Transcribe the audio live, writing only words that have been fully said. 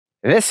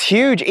This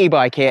huge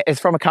e-bike here is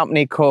from a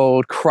company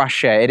called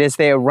Cyrusher. It is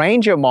their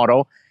Ranger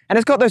model, and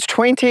it's got those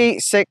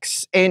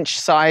 26-inch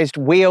sized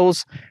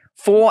wheels,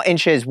 4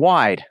 inches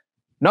wide.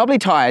 Knobbly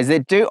tires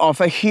that do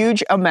offer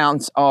huge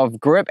amounts of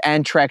grip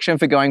and traction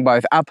for going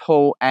both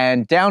uphill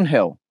and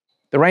downhill.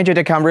 The Ranger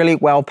did come really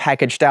well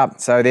packaged up,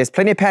 so there's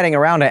plenty of padding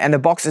around it, and the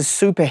box is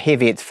super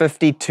heavy. It's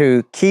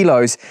 52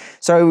 kilos.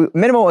 So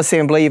minimal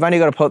assembly, you've only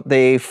got to put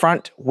the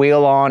front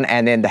wheel on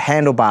and then the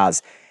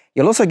handlebars.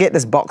 You'll also get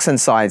this box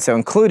inside, so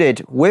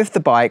included with the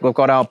bike, we've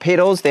got our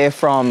pedals. They're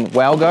from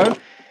Welgo.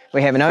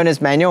 We have an owner's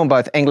manual in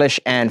both English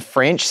and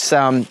French.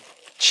 Some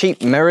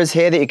cheap mirrors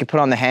here that you could put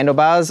on the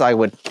handlebars. I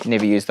would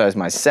never use those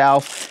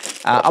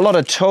myself. A lot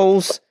of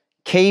tools,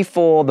 key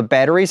for the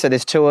battery, so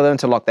there's 2 of them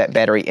to lock that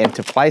battery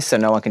into place so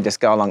no one can just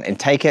go along and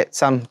take it,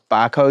 some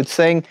barcode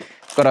thing.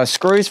 We've got our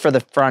screws for the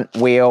front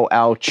wheel,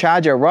 our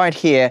charger right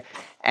here,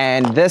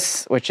 and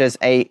this, which is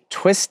a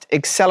twist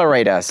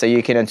accelerator. So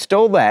you can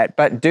install that,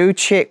 but do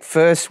check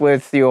first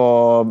with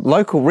your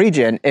local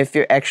region if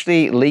you're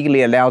actually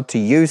legally allowed to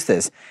use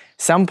this.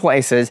 Some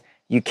places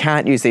you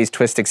can't use these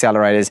twist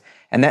accelerators,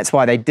 and that's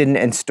why they didn't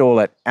install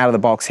it out of the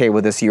box here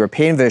with this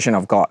European version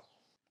I've got.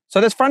 So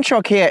this front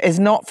shock here is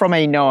not from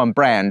a known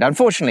brand.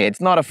 Unfortunately,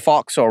 it's not a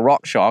Fox or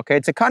Rock shock.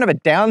 It's a kind of a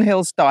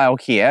downhill style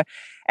here,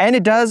 and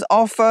it does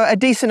offer a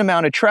decent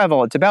amount of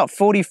travel. It's about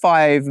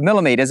 45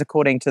 millimeters,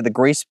 according to the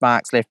grease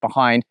marks left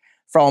behind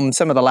from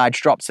some of the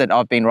large drops that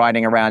I've been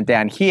riding around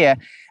down here.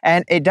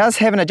 And it does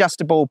have an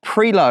adjustable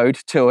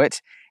preload to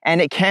it,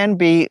 and it can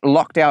be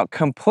locked out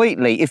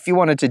completely if you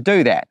wanted to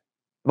do that.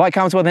 The bike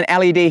comes with an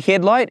LED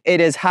headlight.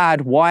 It is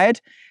hardwired,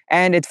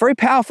 and it's very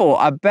powerful,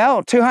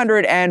 about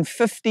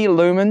 250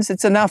 lumens.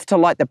 It's enough to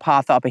light the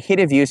path up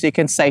ahead of you so you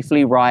can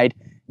safely ride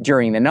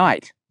during the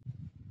night.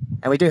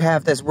 And we do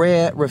have this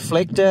rear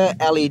reflector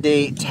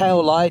LED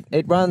tail light.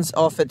 It runs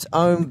off its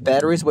own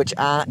batteries, which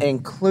are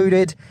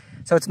included.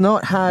 So it's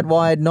not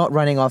hardwired, not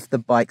running off the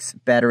bike's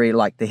battery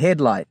like the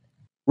headlight.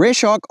 Rear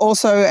shock,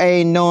 also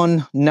a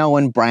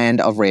non-known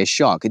brand of rear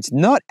shock. It's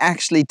not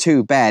actually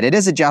too bad. It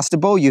is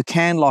adjustable. You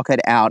can lock it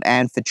out.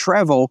 And for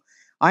travel,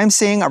 I'm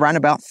seeing around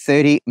about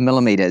 30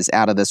 millimeters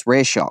out of this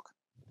rear shock.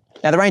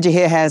 Now the Ranger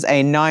here has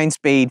a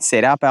 9-speed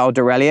setup. Our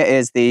derailleur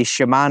is the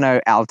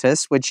Shimano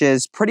Altus, which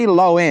is pretty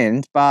low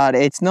end, but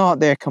it's not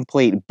their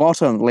complete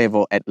bottom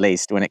level, at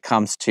least when it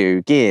comes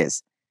to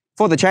gears.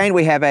 For the chain,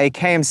 we have a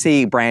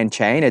KMC brand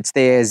chain. It's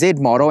their Z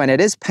model, and it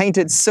is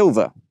painted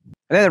silver.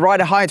 And then the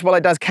rider height, well,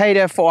 it does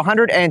cater for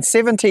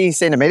 170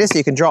 centimeters, so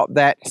you can drop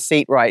that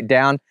seat right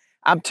down,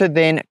 up to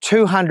then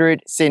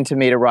 200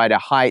 centimeter rider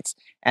heights.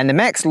 And the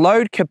max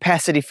load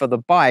capacity for the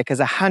bike is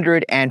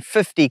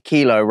 150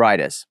 kilo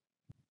riders.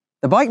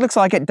 The bike looks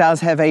like it does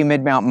have a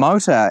mid-mount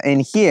motor in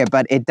here,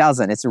 but it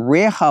doesn't. It's a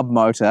rear hub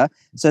motor.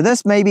 So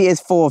this maybe is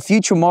for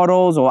future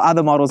models or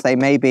other models they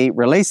may be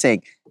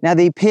releasing. Now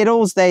the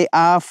pedals, they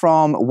are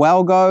from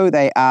Welgo.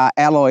 They are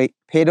alloy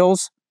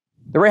pedals.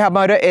 The rear hub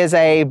motor is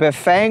a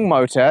Bafang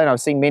motor, and I've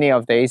seen many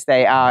of these.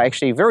 They are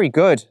actually very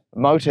good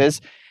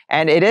motors,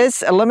 and it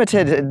is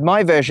limited,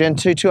 my version,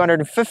 to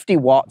 250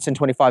 watts and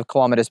 25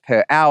 kilometers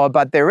per hour,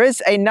 but there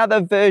is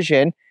another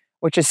version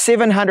which is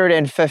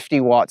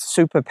 750 watts,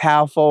 super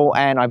powerful,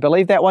 and I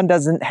believe that one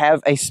doesn't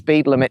have a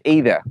speed limit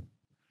either.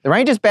 The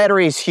Ranger's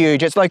battery is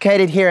huge. It's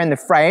located here in the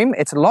frame.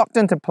 It's locked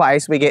into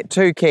place. We get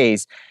 2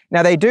 keys.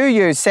 Now they do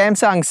use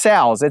Samsung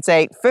cells. It's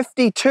a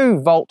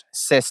 52-volt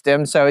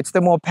system, so it's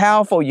the more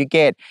powerful you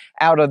get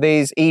out of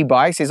these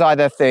e-bikes. Is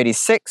either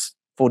 36,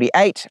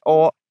 48,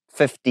 or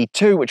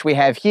 52, which we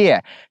have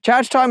here.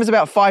 Charge time is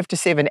about 5 to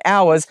 7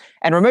 hours,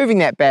 and removing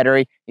that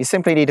battery, you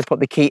simply need to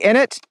put the key in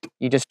it.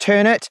 You just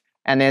turn it,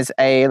 and there's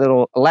a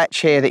little latch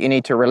here that you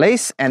need to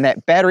release, and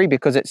that battery,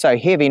 because it's so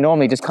heavy,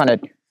 normally just kind of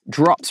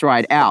drops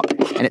right out,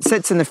 and it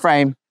sits in the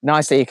frame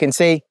nicely. You can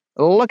see,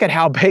 look at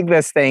how big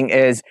this thing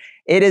is.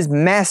 It is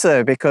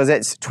massive because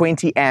it's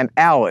 20 amp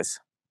hours.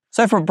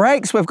 So for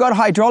brakes, we've got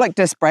hydraulic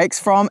disc brakes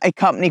from a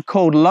company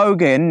called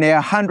Logan. They're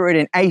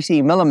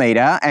 180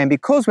 millimeter, and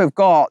because we've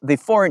got the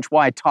 4-inch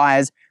wide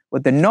tires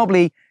with the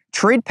knobbly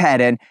tread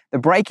pattern, the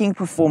braking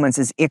performance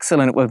is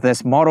excellent with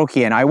this model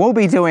here, and I will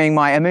be doing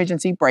my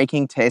emergency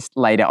braking test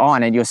later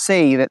on, and you'll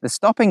see that the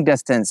stopping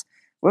distance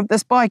with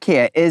this bike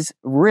here is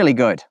really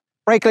good.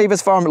 Brake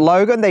levers from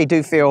Logan, they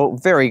do feel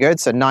very good,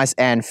 so nice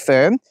and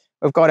firm.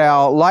 We've got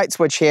our light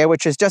switch here,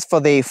 which is just for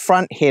the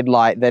front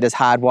headlight that is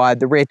hardwired.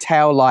 The rear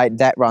tail light,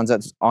 that runs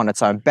on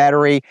its own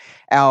battery.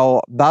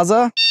 Our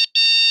buzzer,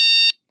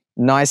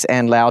 nice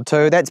and loud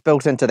too. That's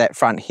built into that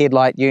front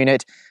headlight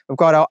unit. We've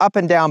got our up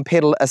and down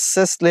pedal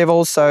assist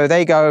levels, so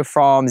they go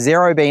from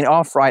 0 being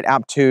off right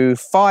up to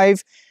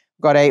 5.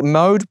 We've got a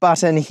mode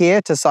button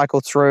here to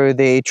cycle through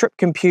the trip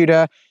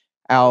computer.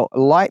 Our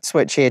light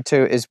switch here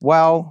too as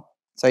well.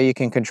 So you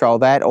can control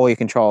that, or you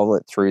control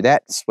it through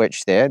that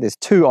switch there. There's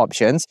 2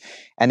 options.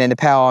 And then the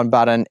power on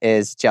button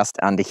is just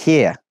under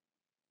here.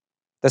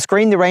 The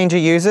screen the Ranger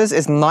uses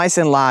is nice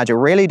and large. I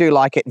really do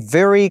like it.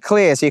 Very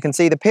clear. So you can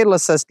see the pedal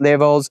assist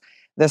levels,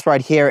 This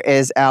right here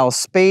is our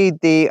speed,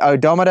 the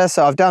odometer.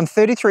 So I've done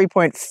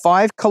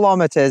 33.5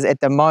 kilometers at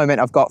the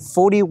moment. I've got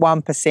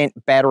 41%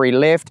 battery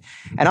left,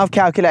 and I've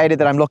calculated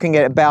that I'm looking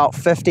at about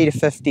 50 to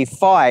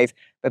 55.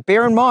 But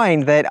bear in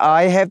mind that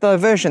I have the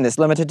version that's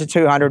limited to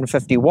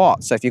 250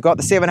 watts. So if you've got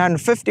the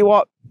 750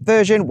 watt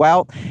version,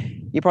 well,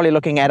 you're probably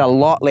looking at a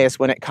lot less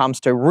when it comes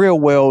to real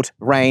world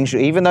range.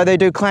 Even though they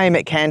do claim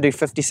it can do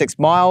 56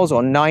 miles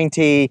or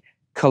 90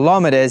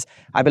 kilometers,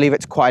 I believe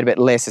it's quite a bit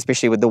less,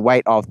 especially with the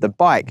weight of the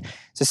bike.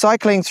 So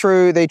cycling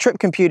through the trip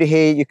computer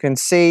here, you can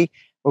see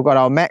we've got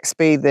our max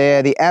speed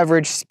there, the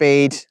average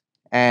speed,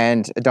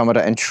 and odometer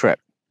and trip.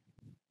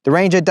 The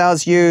Ranger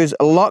does use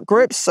lock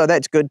grips, so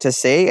that's good to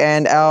see.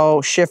 And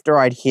our shifter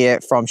right here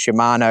from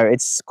Shimano,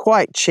 it's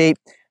quite cheap,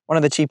 one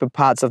of the cheaper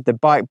parts of the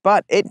bike,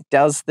 but it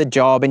does the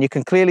job, and you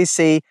can clearly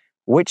see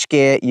which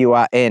gear you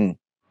are in.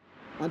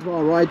 Onto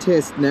our ride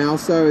test now.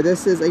 So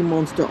this is a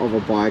monster of a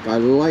bike. I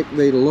like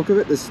the look of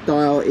it, the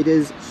style. It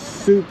is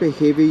super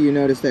heavy. You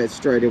notice that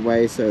straight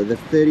away. So the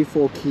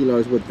 34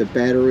 kilos with the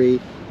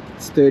battery,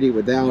 it's 30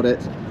 without it.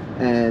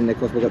 And of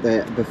course we've got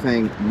the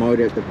Bafang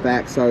motor at the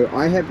back. So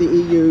I have the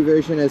EU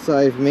version, as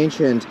I've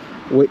mentioned,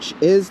 which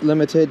is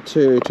limited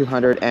to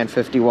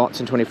 250 watts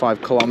and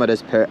 25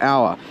 kilometers per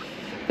hour.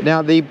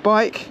 Now the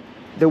bike,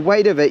 the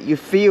weight of it, you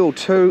feel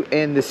too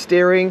in the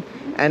steering,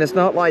 and it's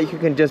not like you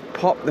can just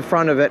pop the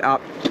front of it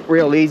up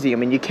real easy. I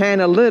mean, you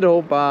can a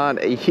little,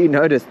 but you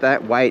notice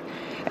that weight,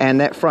 and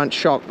that front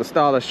shock, the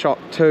starter shock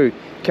too,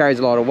 carries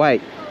a lot of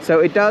weight. So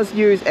it does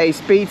use a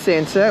speed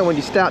sensor. When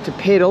you start to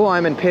pedal,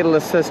 I'm in pedal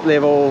assist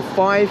level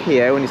 5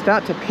 here. When you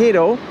start to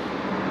pedal,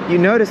 you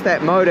notice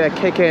that motor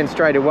kick in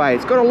straight away.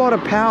 It's got a lot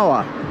of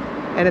power,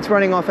 and it's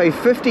running off a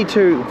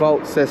 52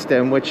 volt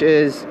system, which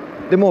is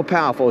the more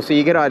powerful. So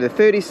you get either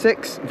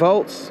 36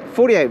 volts,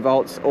 48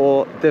 volts,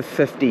 or the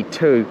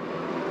 52,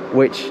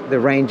 which the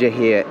Ranger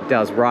here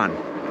does run.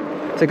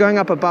 So going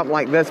up a bump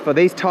like this, for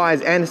these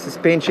tires and the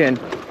suspension,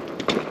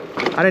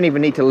 I don't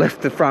even need to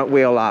lift the front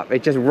wheel up.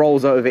 It just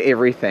rolls over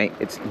everything.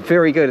 It's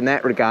very good in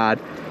that regard.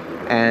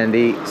 And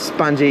the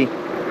spongy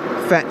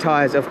fat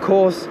tires, of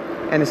course,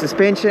 and the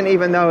suspension,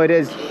 even though it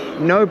is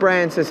no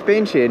brand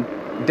suspension,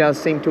 does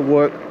seem to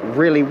work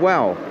really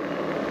well.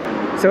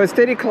 So a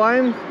steady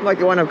climb like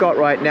the one I've got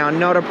right now,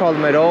 not a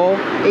problem at all.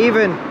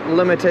 Even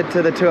limited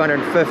to the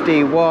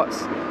 250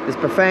 watts. This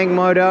Bafang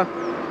motor,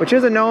 which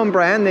is a known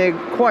brand, they're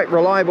quite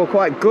reliable,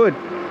 quite good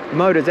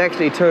motors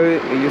actually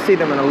too. You see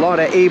them in a lot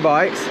of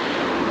e-bikes.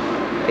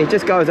 It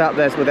just goes up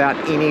this without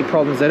any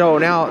problems at all.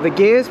 Now the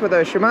gears, with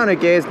those Shimano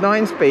gears,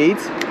 9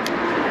 speeds,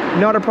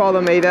 not a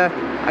problem either.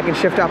 I can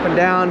shift up and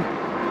down,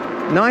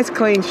 nice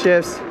clean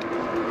shifts,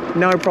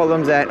 no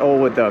problems at all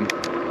with them.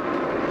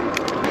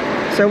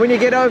 So when you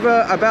get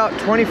over about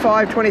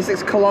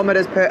 25-26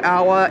 kilometers per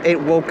hour, it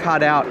will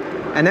cut out,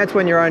 and that's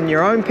when you're on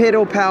your own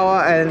pedal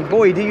power, and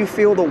boy, do you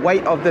feel the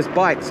weight of this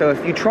bike. So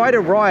if you try to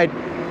ride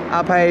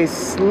up a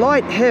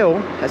slight hill,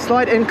 a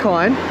slight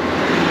incline,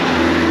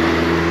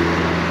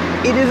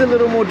 it is a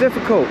little more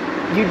difficult.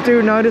 You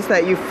do notice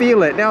that, you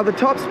feel it. Now the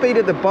top speed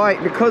of the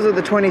bike, because of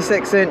the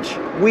 26-inch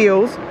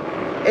wheels,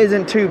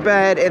 isn't too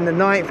bad. In the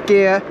 9th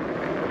gear,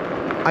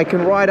 I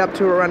can ride up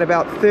to around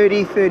about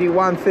 30,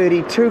 31,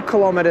 32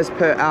 kilometers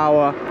per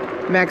hour,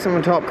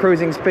 maximum top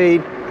cruising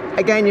speed.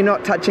 Again, you're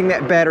not touching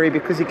that battery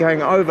because you're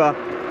going over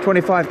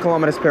 25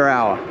 kilometers per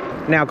hour.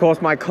 Now, of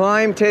course, my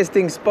climb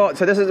testing spot,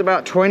 so this is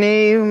about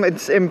 20,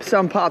 it's in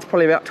some parts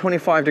probably about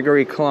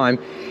 25-degree climb,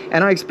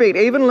 and I expect,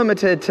 even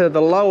limited to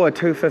the lower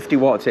 250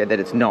 watts here, that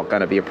it's not going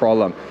to be a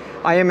problem.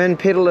 I am in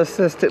pedal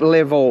assist at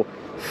level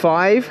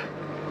 5,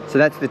 so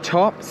that's the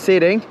top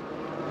setting,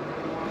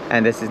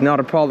 and this is not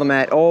a problem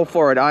at all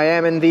for it. I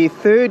am in the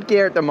 3rd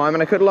gear at the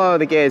moment. I could lower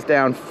the gears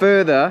down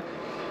further,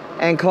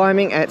 and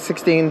climbing at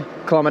 16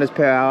 kilometers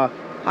per hour.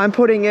 I'm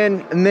putting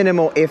in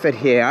minimal effort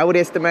here. I would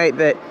estimate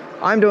that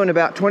I'm doing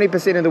about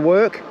 20% of the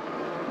work.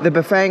 The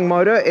Bafang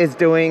motor is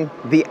doing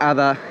the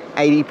other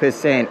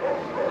 80%.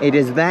 It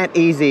is that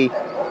easy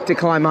to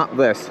climb up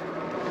this.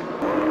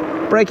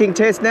 Braking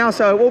test now,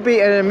 so it will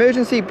be an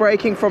emergency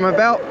braking from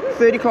about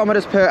 30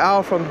 kilometers per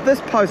hour from this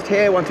post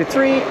here, 1, 2,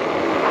 3.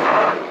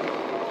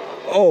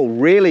 Oh,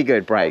 really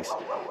good brakes.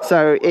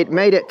 So it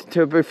made it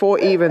to before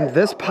even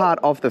this part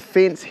of the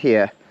fence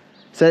here.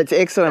 So it's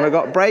excellent. We've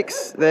got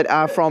brakes that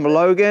are from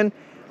Logan,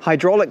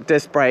 hydraulic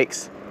disc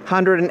brakes,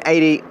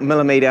 180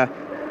 millimeter,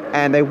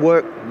 and they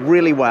work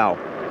really well.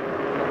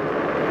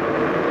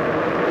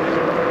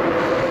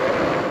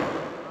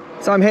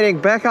 So I'm heading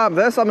back up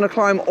this. I'm going to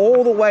climb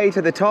all the way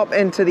to the top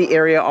into the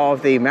area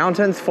of the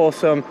mountains for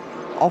some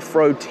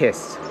off-road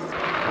tests.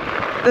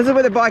 This is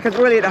where the bike is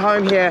really at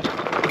home here.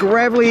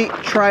 Gravelly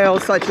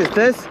trails such as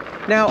this.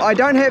 Now I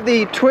don't have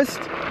the twist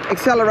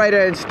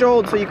accelerator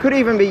installed, so you could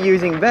even be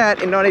using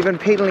that and not even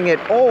pedaling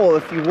at all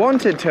if you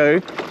wanted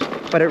to,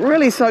 but it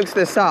really soaks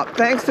this up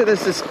thanks to the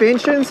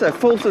suspension, so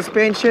full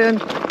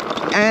suspension,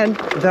 and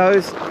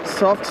those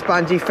soft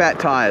spongy fat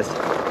tires.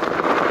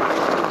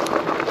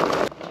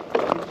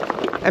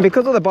 And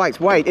because of the bike's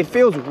weight, it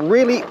feels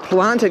really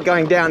planted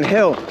going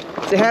downhill.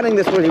 actually handling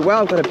this really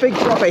well. Got a big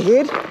drop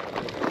ahead.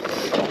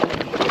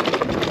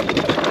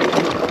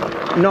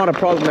 Not a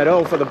problem at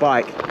all for the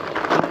bike.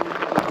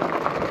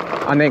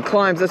 And then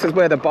climbs, this is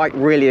where the bike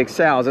really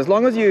excels. As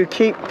long as you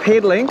keep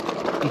pedaling,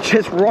 it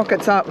just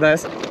rockets up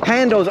this,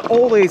 handles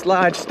all these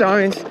large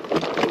stones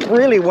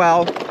really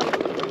well.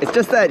 It's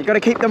just that, you've got to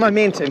keep the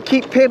momentum,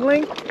 keep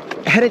pedaling,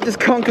 and it just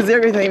conquers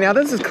everything. Now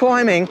this is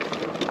climbing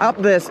up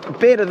this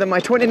better than my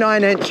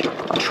 29-inch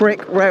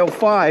Trek Rail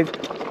 5.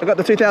 I've got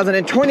the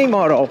 2020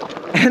 model,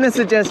 and this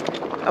is just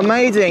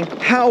amazing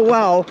how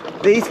well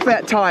these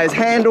fat tires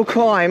handle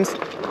climbs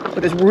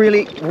with this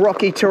really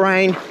rocky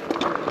terrain.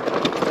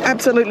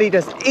 Absolutely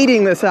just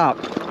eating this up.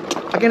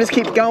 I can just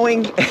keep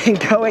going and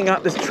going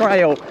up this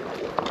trail.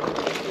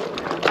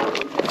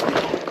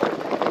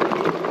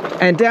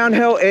 And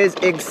downhill is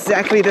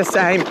exactly the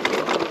same.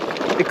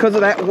 Because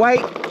of that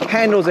weight,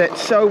 handles it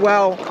so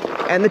well.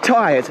 And the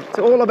tires, it's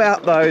all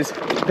about those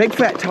big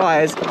fat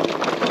tires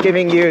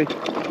giving you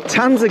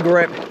tons of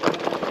grip.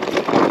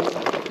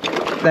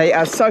 They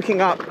are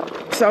soaking up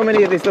so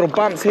many of these little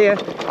bumps here.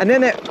 And then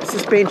that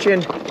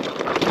suspension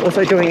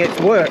also doing its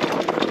work.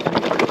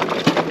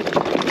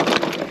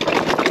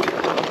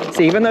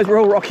 See, even those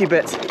real rocky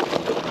bits,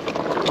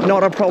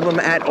 not a problem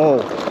at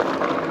all.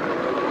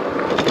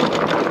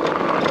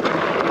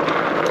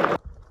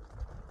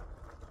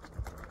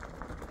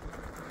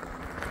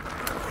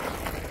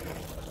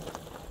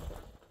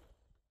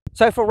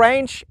 So for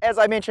range, as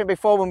I mentioned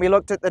before, when we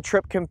looked at the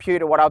trip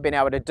computer, what I've been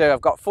able to do,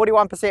 I've got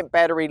 41%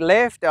 battery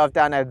left. I've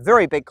done a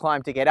very big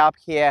climb to get up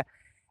here,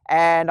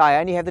 and I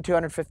only have the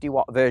 250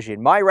 watt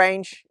version. My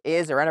range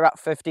is around about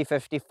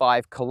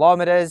 50-55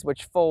 kilometers,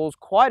 which falls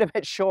quite a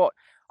bit short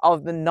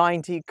of the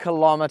 90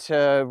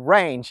 kilometer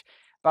range.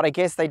 But I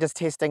guess they're just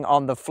testing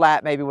on the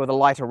flat, maybe with a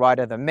lighter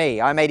rider than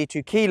me. I'm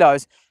 82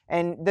 kilos,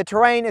 and the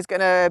terrain is going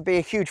to be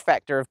a huge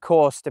factor, of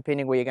course,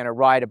 depending where you're going to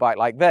ride a bike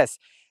like this.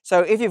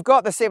 So if you've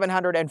got the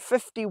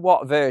 750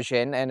 watt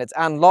version and it's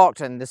unlocked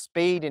and the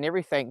speed and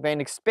everything,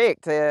 then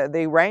expect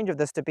the range of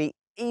this to be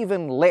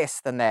even less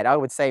than that. I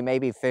would say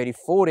maybe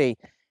 30-40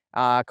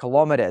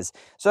 kilometers.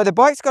 So the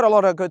bike's got a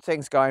lot of good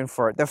things going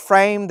for it. The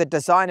frame, the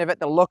design of it,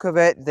 the look of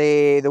it,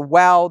 the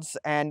welds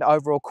and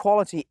overall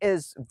quality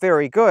is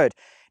very good.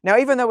 Now,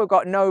 even though we've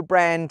got no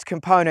brand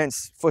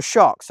components for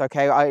shocks,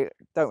 okay, I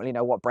don't really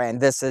know what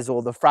brand this is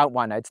or the front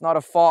one. It's not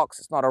a Fox,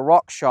 it's not a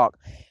Rock shock.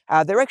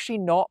 They're actually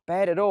not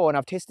bad at all, and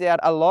I've tested out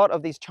a lot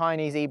of these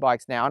Chinese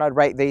e-bikes now, and I'd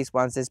rate these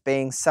ones as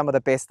being some of the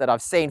best that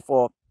I've seen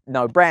for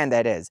no brand,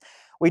 that is.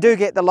 We do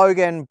get the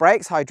Logan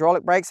brakes,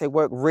 hydraulic brakes. They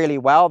work really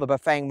well. The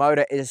Bafang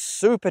motor is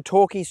super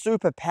torquey,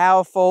 super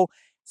powerful.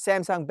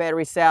 Samsung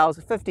battery cells,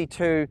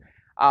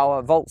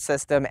 52-hour volt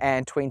system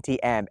and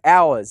 20 amp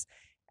hours.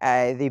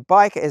 The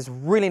bike is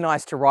really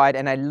nice to ride,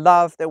 and I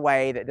love the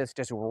way that this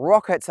just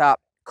rockets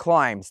up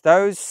climbs.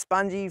 Those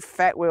spongy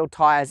fat wheel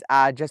tires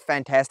are just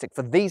fantastic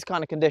for these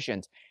kind of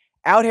conditions.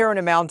 Out here in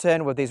a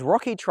mountain with these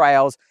rocky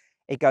trails,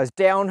 it goes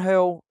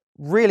downhill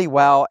really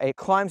well. It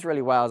climbs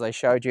really well, as I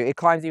showed you. It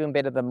climbs even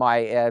better than my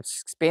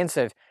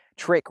expensive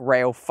Trek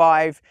Rail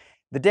 5.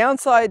 The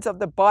downsides of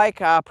the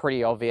bike are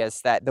pretty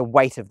obvious, that the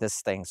weight of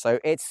this thing. So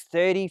it's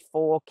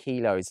 34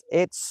 kilos.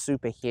 It's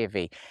super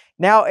heavy.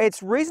 Now,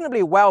 it's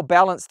reasonably well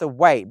balanced, the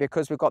weight,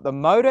 because we've got the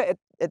motor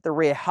at the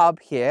rear hub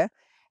here,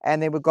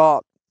 and then we've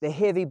got the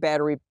heavy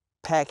battery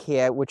pack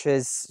here, which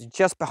is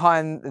just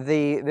behind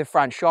the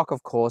front shock,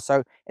 of course.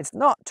 So it's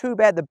not too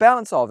bad, the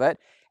balance of it.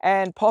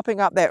 And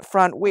popping up that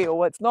front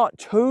wheel, it's not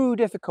too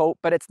difficult,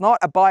 but it's not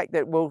a bike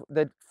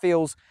that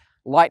feels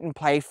light and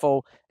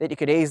playful, that you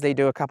could easily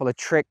do a couple of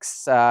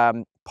tricks,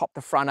 pop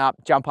the front up,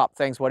 jump up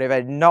things,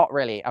 whatever. Not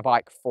really a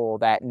bike for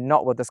that,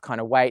 not with this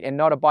kind of weight, and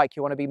not a bike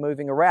you want to be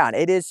moving around.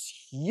 It is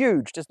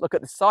huge. Just look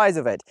at the size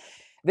of it.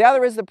 The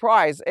other is the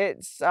price.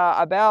 It's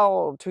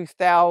about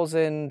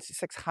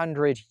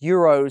 2,600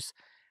 euros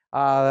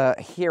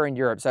here in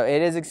Europe. So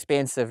it is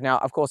expensive. Now,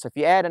 of course, if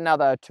you add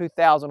another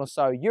 2,000 or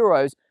so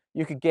euros,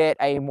 you could get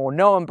a more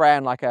known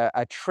brand like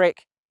a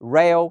Trek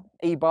Rail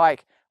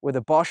e-bike with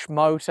a Bosch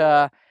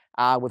motor,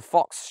 with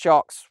Fox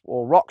shocks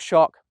or Rock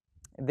shock.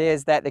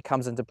 There's that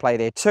comes into play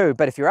there too.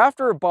 But if you're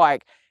after a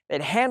bike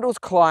that handles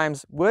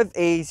climbs with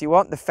ease, you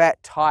want the fat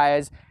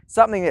tires,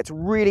 something that's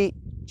really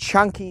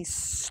chunky,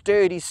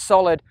 sturdy,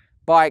 solid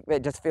bike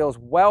that just feels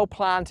well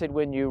planted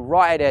when you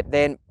ride it,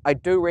 then I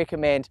do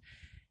recommend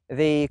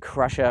the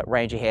Cyrusher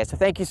Ranger here. So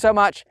thank you so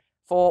much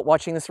for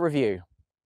watching this review.